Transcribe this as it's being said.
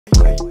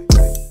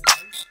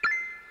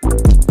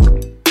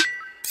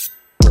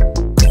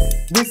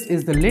This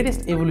is the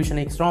latest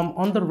EvolutionX ROM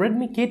on the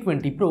Redmi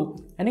K20 Pro,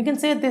 and you can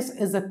say this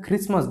is a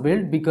Christmas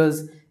build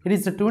because it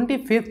is the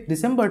 25th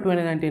December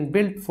 2019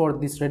 build for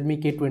this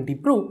Redmi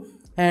K20 Pro,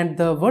 and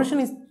the version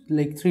is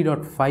like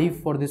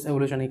 3.5 for this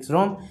EvolutionX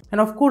ROM. And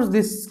of course,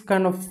 this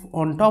kind of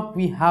on top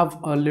we have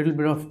a little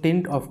bit of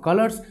tint of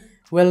colors.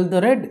 Well,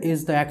 the red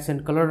is the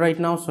accent color right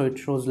now, so it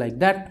shows like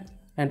that.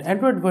 And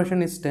Android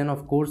version is 10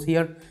 of course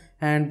here,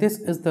 and this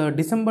is the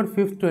December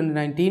 5th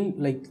 2019,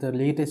 like the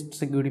latest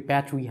security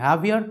patch we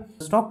have here.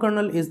 The stock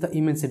kernel is the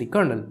Immensity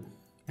kernel,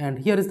 and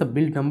here is the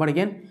build number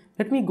again.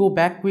 Let me go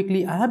back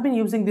quickly. I have been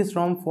using this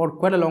ROM for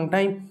quite a long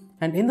time,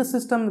 and in the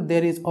system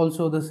there is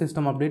also the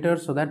system updater,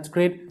 so that's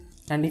great.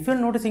 And if you're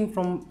noticing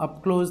from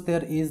up close,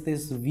 there is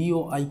this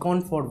VO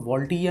icon for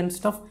VoLTE and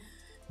stuff.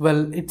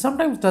 Well, it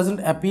sometimes doesn't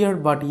appear,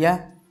 but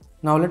yeah.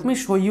 Now let me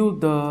show you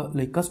the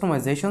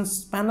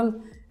customizations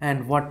panel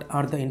and what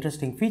are the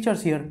interesting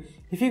features here.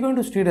 If you go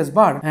into status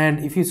bar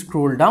and if you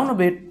scroll down a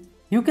bit,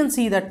 you can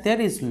see that there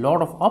is a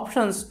lot of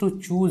options to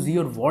choose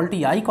your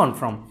VoLTE icon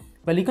from.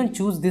 Well, you can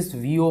choose this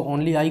VO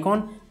only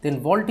icon,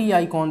 then VoLTE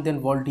icon,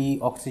 then VoLTE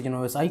Oxygen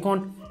OS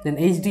icon, then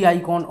HD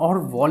icon or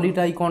Wallet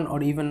icon,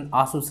 or even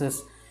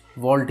Asus's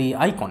VoLTE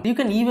icon. You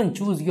can even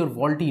choose your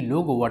VoLTE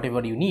logo,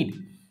 whatever you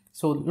need.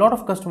 So a lot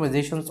of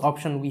customizations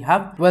option we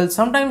have. Well,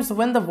 sometimes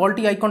when the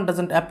VoLTE icon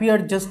doesn't appear,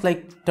 just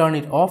like turn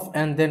it off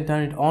and then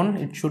turn it on.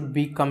 It should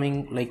be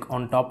coming like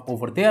on top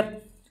over there.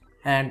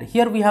 And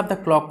here we have the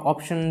clock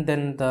option,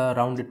 then the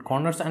rounded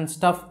corners and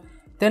stuff.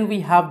 Then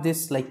we have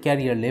this like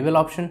carrier label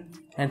option,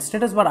 and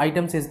status bar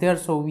items is there.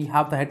 So we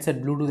have the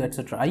headset, Bluetooth,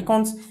 etc.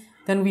 icons.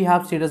 Then we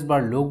have status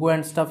bar logo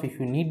and stuff if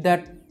you need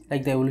that,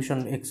 like the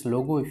EvolutionX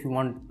logo if you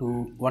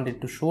want it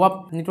to show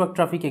up. Network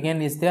traffic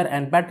again is there,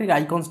 and battery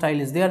icon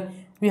style is there.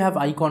 We have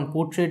icon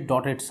portrait,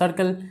 dotted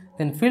circle,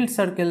 then filled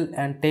circle,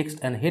 and text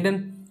and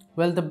hidden.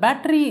 Well, the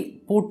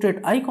battery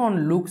portrait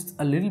icon looks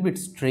a little bit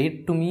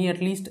straight to me,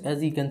 at least.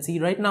 As you can see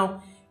right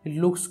now, it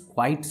looks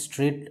quite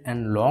straight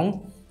and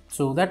long.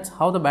 So that's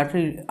how the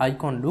battery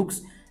icon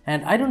looks.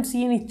 And I don't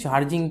see any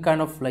charging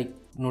kind of like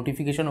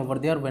notification over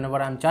there.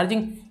 Whenever I'm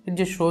charging, it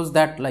just shows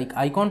that like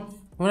icon.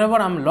 Whenever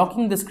I'm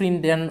locking the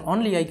screen, then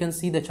only I can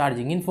see the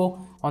charging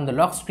info on the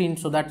lock screen.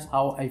 So that's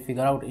how I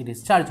figure out it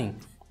is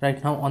charging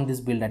right now on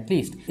this build, at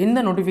least. In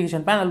the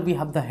notification panel, we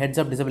have the heads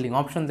up disabling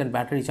option, then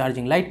battery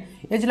charging light.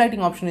 Edge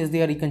lighting option is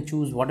there. You can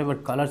choose whatever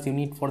colors you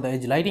need for the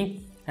edge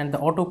lighting, and the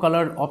auto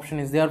color option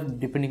is there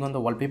depending on the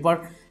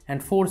wallpaper.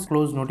 And force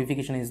close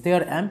notification is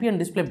there. Ambient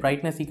display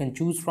brightness you can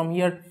choose from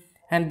here.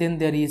 And then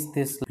there is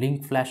this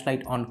blink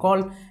flashlight on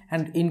call,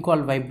 and in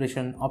call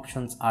vibration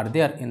options are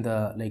there in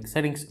the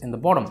settings in the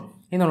bottom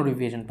in the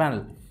notification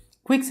panel.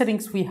 Quick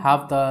settings, we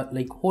have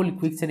the whole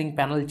quick setting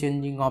panel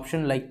changing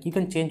option. Like you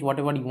can change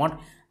whatever you want,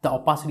 the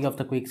opacity of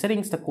the quick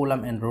settings, the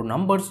column and row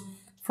numbers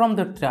from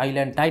the tile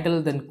and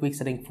title, then quick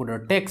setting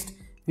footer text.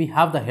 We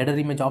have the header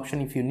image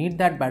option if you need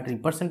that, battery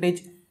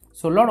percentage.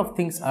 So a lot of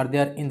things are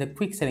there in the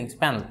quick settings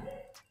panel.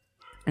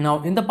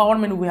 Now in the power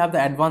menu, we have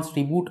the advanced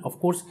reboot. Of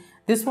course,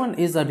 this one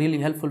is a really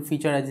helpful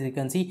feature. As you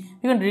can see,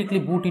 you can directly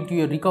boot into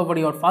your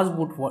recovery or fast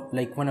boot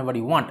like whenever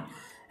you want.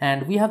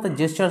 And we have the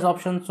gestures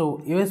option,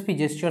 so USB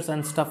gestures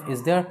and stuff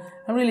is there.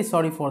 I'm really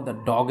sorry for the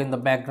dog in the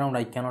background.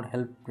 I cannot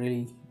help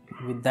really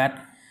with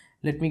that.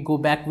 Let me go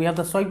back. We have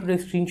the swipe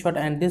direct screenshot,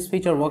 and this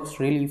feature works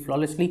really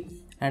flawlessly.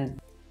 And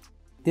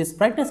this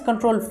brightness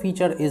control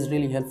feature is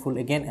really helpful.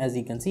 Again, as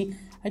you can see,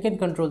 I can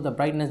control the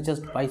brightness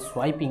just by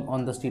swiping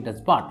on the status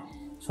bar.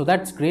 So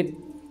that's great.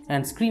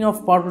 And screen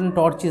off power button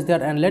torch is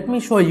there, and let me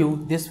show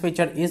you, this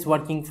feature is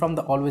working from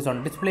the always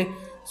on display.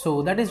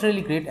 So that is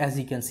really great. As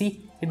you can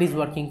see, it is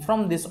working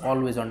from this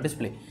always on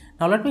display.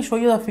 Now let me show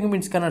you the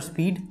fingerprint scanner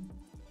speed.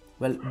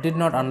 Well, did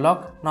not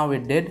unlock, now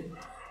it did.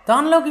 The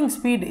unlocking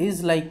speed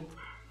is like,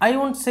 I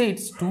won't say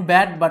it's too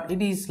bad, but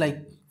it is like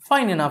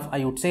fine enough,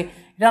 I would say.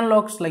 It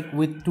unlocks like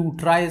with 2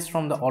 tries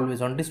from the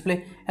always on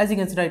display. As you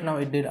can see right now,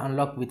 it did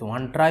unlock with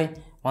one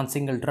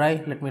single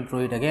try. Let me draw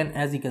it again.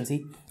 As you can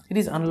see, it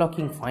is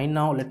unlocking fine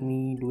now. Let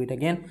me do it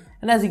again,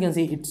 and as you can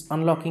see, it's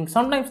unlocking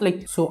sometimes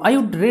so I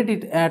would rate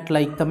it at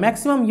the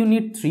maximum you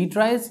need 3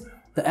 tries,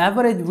 the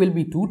average will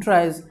be 2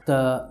 tries,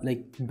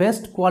 the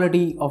best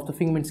quality of the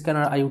fingerprint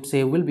scanner I would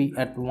say will be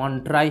at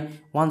 1 try,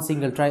 one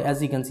single try.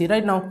 As you can see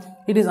right now,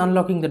 it is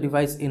unlocking the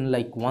device in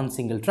one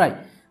single try.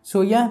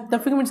 So yeah, the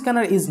fingerprint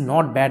scanner is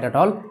not bad at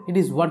all. It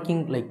is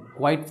working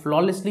quite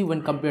flawlessly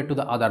when compared to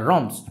the other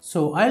ROMs.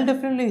 So I'll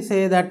definitely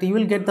say that you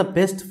will get the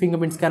best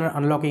fingerprint scanner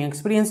unlocking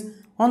experience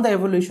on the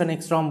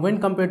EvolutionX ROM when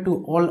compared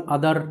to all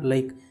other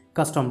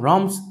custom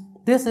ROMs.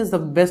 This is the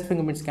best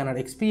fingerprint scanner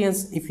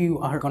experience if you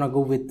are gonna go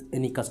with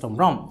any custom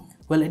ROM.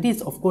 Well, it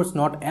is of course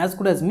not as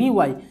good as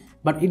MIUI,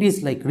 but it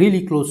is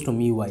really close to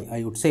MIUI,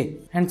 I would say.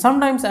 And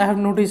sometimes I have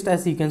noticed,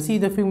 as you can see,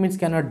 the fingerprint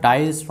scanner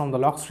dies from the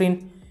lock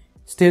screen.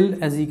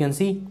 Still, as you can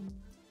see,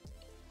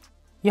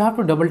 you have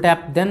to double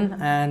tap then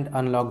and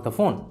unlock the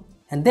phone.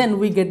 And then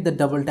we get the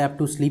double tap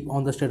to sleep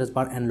on the status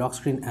bar and lock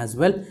screen as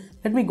well.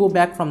 Let me go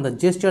back from the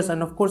gestures,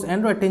 and of course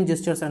Android 10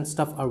 gestures and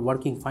stuff are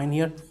working fine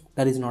here.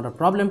 That is not a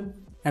problem.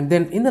 And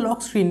then in the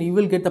lock screen you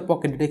will get the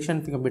pocket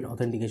detection, fingerprint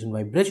authentication,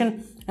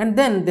 vibration, and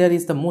then there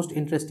is the most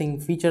interesting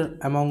feature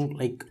among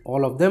like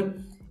all of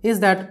them is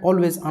that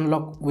always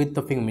unlock with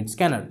the fingerprint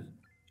scanner.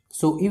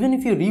 So even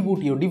if you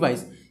reboot your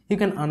device, you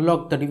can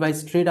unlock the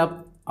device straight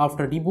up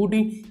after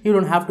rebooting. You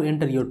don't have to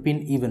enter your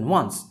PIN even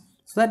once.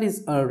 So that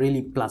is a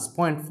really plus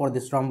point for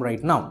this ROM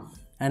right now.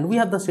 And we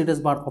have the status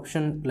bar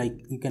option,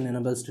 like you can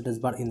enable status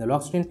bar in the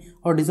lock screen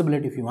or disable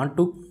it if you want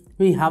to.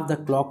 We have the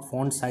clock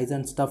font size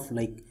and stuff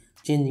like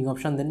changing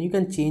option. Then you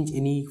can change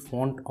any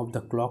font of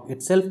the clock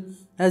itself.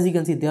 As you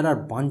can see, there are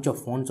a bunch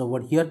of fonts over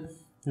here.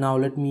 Now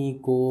let me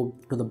go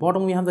to the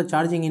bottom. We have the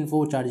charging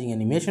info, charging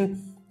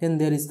animation. Then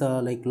there is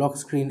the like lock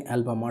screen,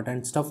 album art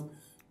and stuff.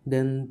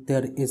 Then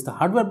there is the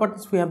hardware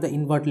buttons. We have the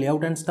invert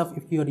layout and stuff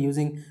if you are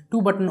using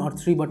 2-button or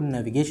 3-button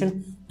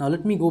navigation. Now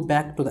let me go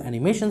back to the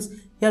animations.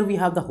 Here we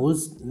have the whole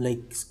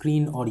like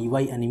screen or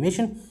UI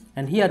animation,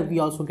 and here we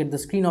also get the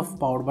screen of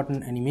power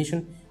button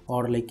animation,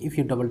 or like if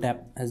you double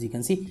tap, as you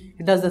can see,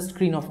 it does the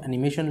screen of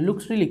animation.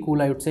 Looks really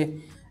cool, I would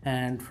say.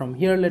 And from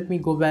here let me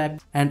go back,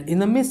 and in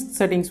the mist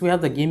settings we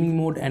have the gaming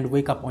mode and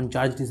wake up on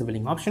charge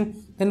disabling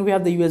option. Then we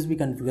have the USB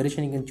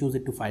configuration, you can choose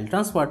it to file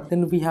transfer.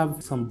 Then we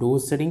have some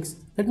doors settings.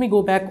 Let me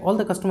go back, all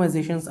the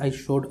customizations I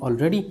showed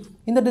already.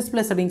 In the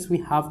display settings we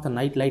have the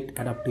night light,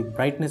 adaptive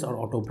brightness or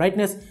auto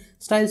brightness,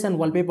 styles and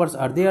wallpapers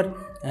are there,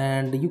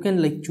 and you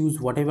can like choose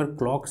whatever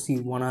clocks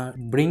you wanna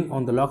bring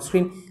on the lock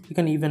screen. You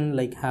can even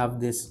like have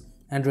this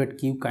Android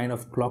Q kind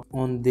of clock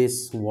on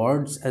these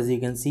words, as you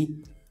can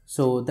see.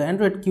 So the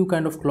Android Q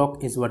kind of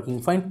clock is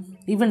working fine.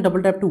 Even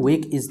double tap to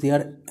wake is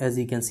there, as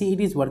you can see,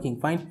 it is working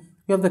fine.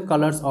 You have the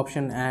colors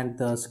option and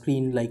the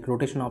screen like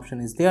rotation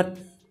option is there.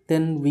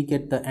 Then we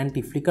get the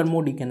anti-flicker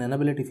mode, you can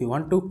enable it if you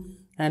want to.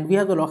 And we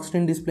have the lock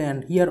screen display,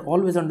 and here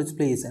always on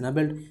display is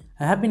enabled.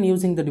 I have been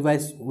using the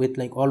device with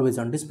like always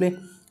on display.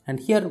 And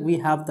here we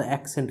have the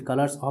accent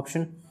colors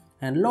option,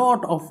 and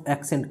lot of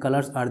accent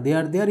colors are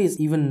there. There is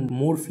even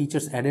more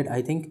features added,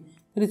 I think.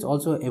 There is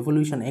also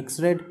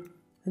EvolutionX red.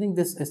 I think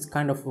this is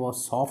kind of a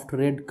soft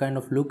red kind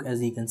of look,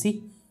 as you can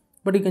see,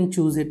 but you can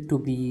choose it to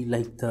be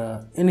like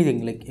the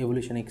anything like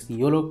EvolutionX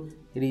yellow.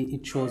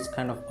 It shows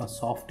kind of a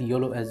soft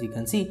yellow, as you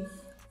can see.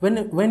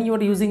 When you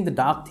are using the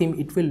dark theme,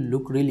 it will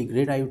look really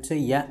great, I would say.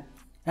 Yeah,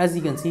 as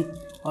you can see,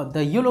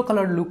 the yellow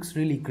color looks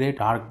really great.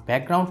 Dark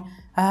background,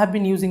 I have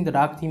been using the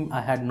dark theme,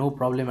 I had no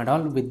problem at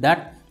all with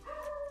that.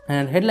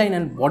 And headline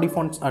and body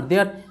fonts are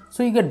there,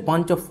 so you get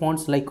bunch of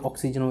fonts like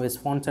Oxygen OS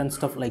fonts and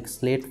stuff like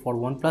Slate for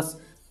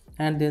OnePlus.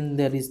 And then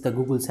there is the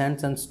Google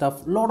Sans and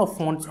stuff. Lot of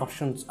fonts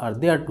options are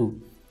there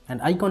too.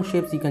 And icon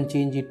shapes, you can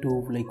change it to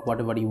like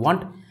whatever you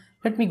want.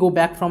 Let me go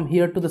back from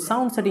here to the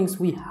sound settings.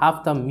 We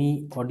have the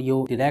Mi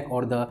Audio Direct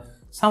or the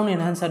sound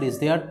enhancer is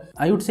there.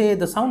 I would say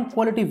the sound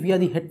quality via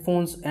the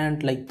headphones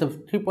and like the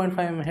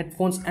 3.5mm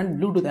headphones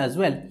and Bluetooth as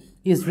well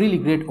is really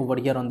great over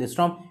here on this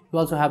ROM. You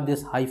also have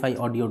this hi-fi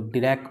audio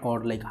direct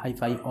or like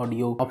hi-fi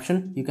audio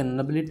option, you can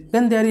enable it.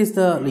 Then there is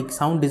the like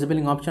sound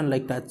disabling option,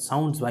 like that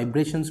sounds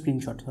vibration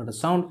screenshots or the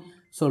sound.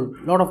 So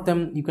a lot of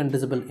them you can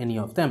disable any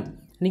of them.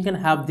 And you can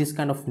have this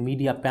kind of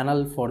media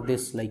panel for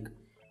this like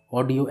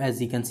audio,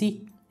 as you can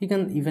see. You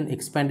can even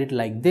expand it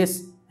like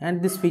this,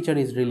 and this feature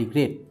is really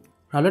great.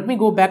 Now let me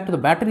go back to the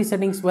battery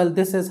settings. Well,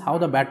 this is how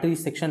the battery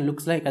section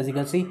looks like, as you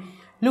can see.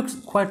 Looks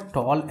quite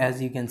tall,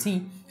 as you can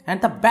see. And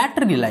the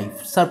battery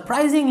life,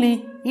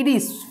 surprisingly, it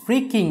is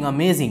freaking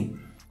amazing.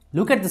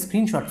 Look at the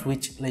screenshots,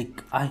 which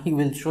like I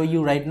will show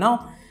you right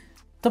now.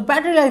 The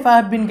battery life, I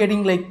have been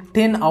getting like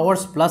 10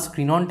 hours plus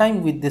screen on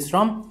time with this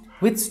ROM.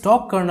 With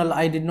stock kernel,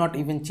 I did not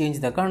even change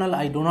the kernel.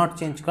 I do not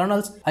change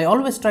kernels. I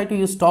always try to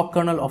use stock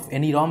kernel of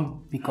any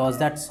ROM because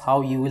that's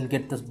how you will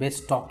get the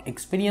best stock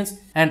experience.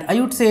 And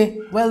I would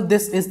say, well,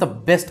 this is the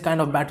best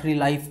kind of battery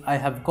life I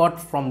have got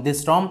from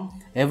this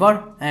ROM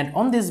ever. And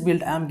on this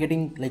build, I am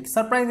getting like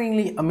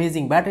surprisingly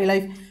amazing battery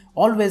life.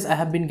 Always I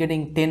have been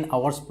getting 10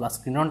 hours plus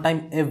screen on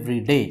time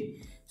every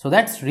day. So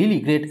that's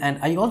really great. And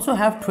I also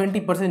have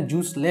 20%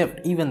 juice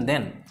left even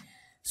then.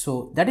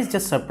 So that is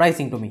just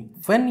surprising to me.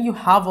 When you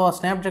have a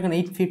Snapdragon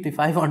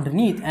 855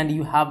 underneath and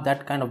you have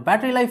that kind of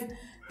battery life,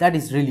 that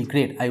is really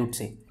great, I would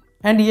say.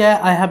 And yeah,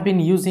 I have been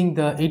using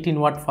the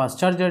 18-watt fast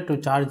charger to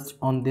charge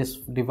on this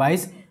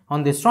device,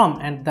 on this ROM,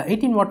 and the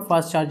 18-watt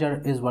fast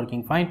charger is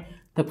working fine.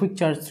 The quick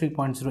charge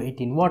 3.0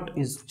 18-watt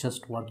is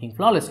just working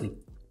flawlessly.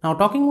 Now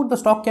talking about the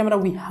stock camera,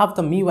 we have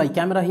the MIUI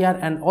camera here,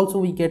 and also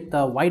we get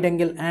the wide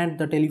angle and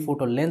the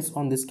telephoto lens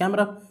on this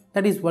camera.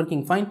 That is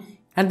working fine.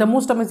 And the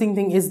most amazing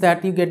thing is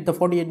that you get the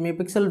 48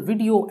 megapixel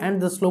video and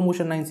the slow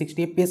motion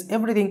 960 fps,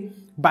 everything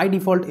by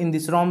default in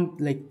this ROM.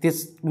 Like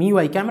this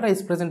MIUI camera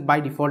is present by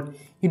default.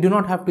 You do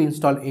not have to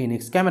install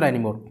ANX camera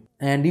anymore.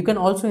 And you can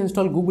also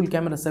install Google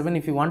Camera 7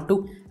 if you want to.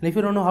 And if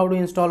you don't know how to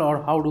install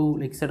or how to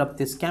like set up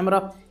this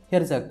camera,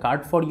 here is a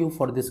card for you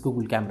for this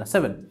Google Camera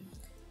 7.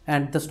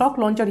 And the stock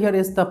launcher here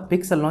is the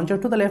Pixel launcher.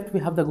 To the left, we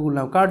have the Google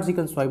Now cards. You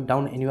can swipe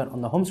down anywhere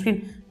on the home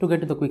screen to get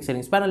to the quick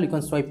settings panel. You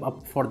can swipe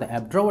up for the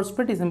app drawers.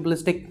 Pretty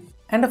simplistic.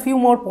 And a few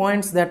more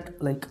points that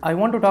I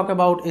want to talk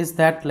about is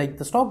that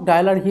the stock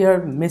dialer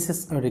here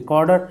misses a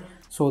recorder.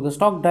 So the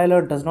stock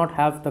dialer does not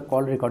have the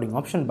call recording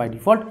option by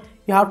default.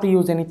 You have to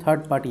use any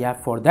third-party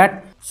app for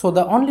that. So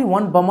the only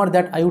one bummer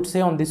that I would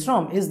say on this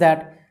ROM is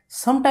that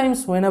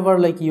sometimes whenever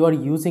you are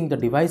using the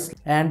device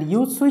and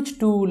you switch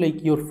to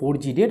your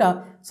 4G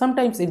data,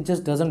 sometimes it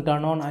just doesn't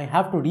turn on. I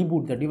have to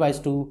reboot the device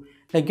to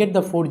get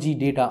the 4G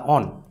data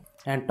on.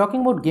 And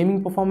talking about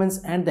gaming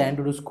performance and the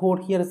Android score,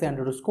 here is the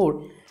Android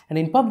score. And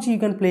in PUBG you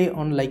can play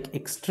on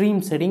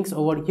extreme settings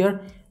over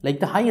here,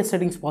 the highest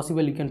settings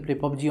possible. You can play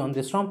PUBG on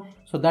this ROM,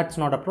 so that's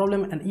not a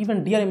problem. And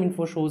even DRM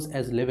info shows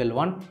as level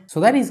 1, so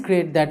that is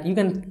great that you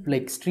can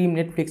stream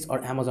Netflix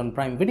or Amazon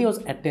Prime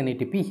videos at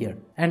 1080p here.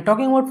 And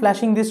talking about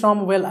flashing this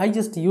ROM, well, I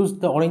just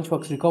used the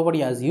OrangeFox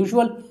recovery as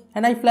usual,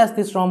 and I flashed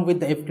this ROM with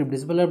the FCrypt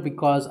disassembler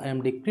because I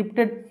am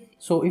decrypted.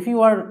 So if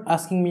you are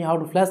asking me how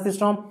to flash this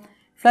ROM,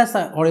 flash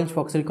the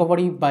OrangeFox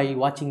recovery by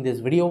watching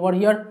this video over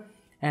here,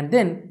 and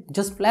then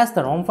just flash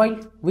the ROM file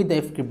with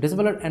the FCrypt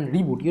disassembler and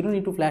reboot. You don't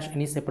need to flash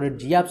any separate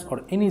GApps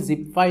or any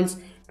zip files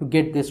to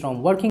get this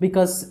ROM working,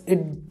 because it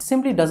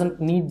simply doesn't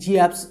need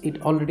GApps.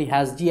 It already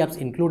has GApps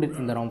included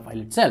in the ROM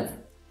file itself.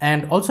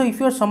 And also, if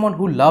you're someone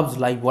who loves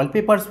live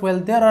wallpapers, well,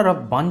 there are a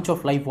bunch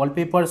of live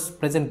wallpapers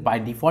present by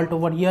default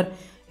over here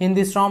in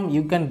this ROM.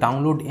 You can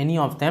download any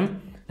of them.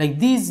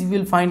 These you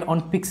will find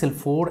on Pixel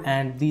 4,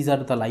 and these are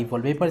the live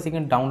wallpapers. You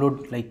can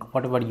download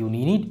whatever you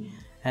need.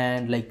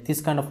 And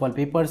this kind of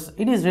wallpapers,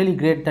 it is really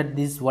great that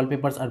these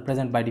wallpapers are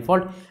present by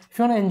default. If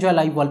you want to enjoy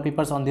live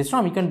wallpapers on this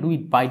ROM, you can do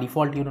it by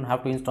default. You don't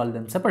have to install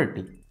them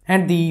separately.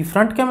 And the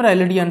front camera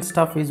LED and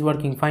stuff is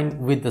working fine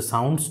with the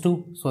sounds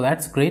too, so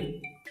that's great.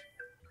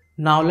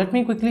 Now let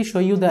me quickly show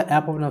you the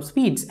app open up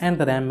speeds and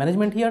the RAM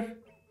management here.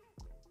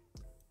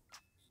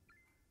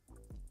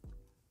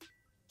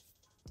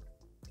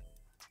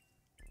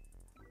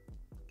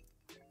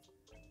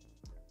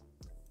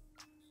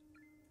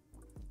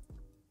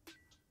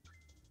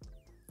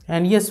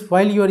 And yes,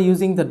 while you are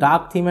using the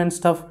dark theme and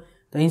stuff,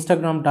 the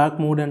Instagram dark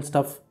mode and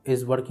stuff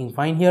is working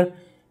fine here.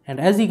 And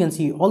as you can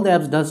see, all the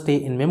apps does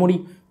stay in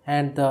memory,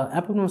 and the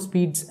app open up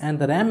speeds and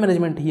the RAM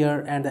management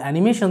here and the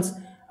animations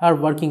are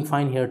working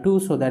fine here too,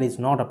 so that is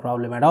not a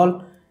problem at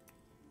all.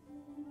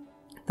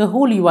 The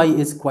whole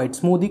UI is quite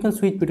smooth. You can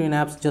switch between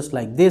apps just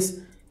like this.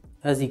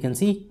 As you can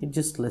see, it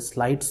just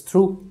slides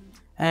through,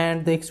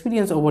 and the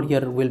experience over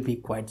here will be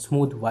quite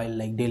smooth while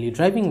daily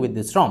driving with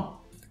this ROM.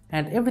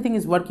 And everything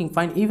is working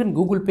fine. Even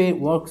Google Pay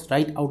works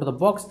right out of the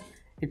box.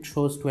 It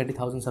shows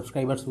 20,000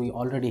 subscribers we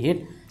already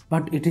hit,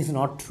 but it is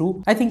not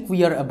true. I think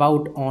we are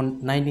about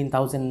on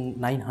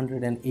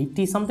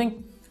 19,980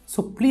 something.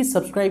 So please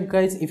subscribe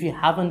guys if you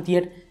haven't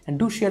yet, and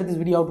do share this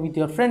video out with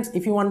your friends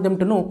if you want them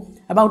to know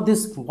about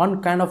this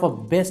one kind of a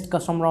best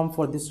custom ROM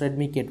for this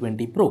Redmi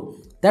K20 Pro.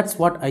 That's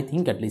what I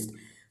think, at least.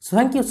 So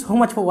thank you so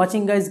much for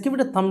watching guys. Give it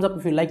a thumbs up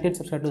if you liked it.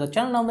 Subscribe to the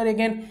channel down there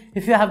again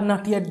if you have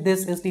not yet.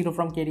 This is Tito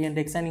from KTN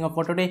Tech signing off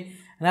for today,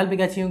 and I'll be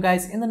catching you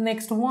guys in the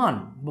next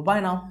one. Bye bye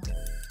now.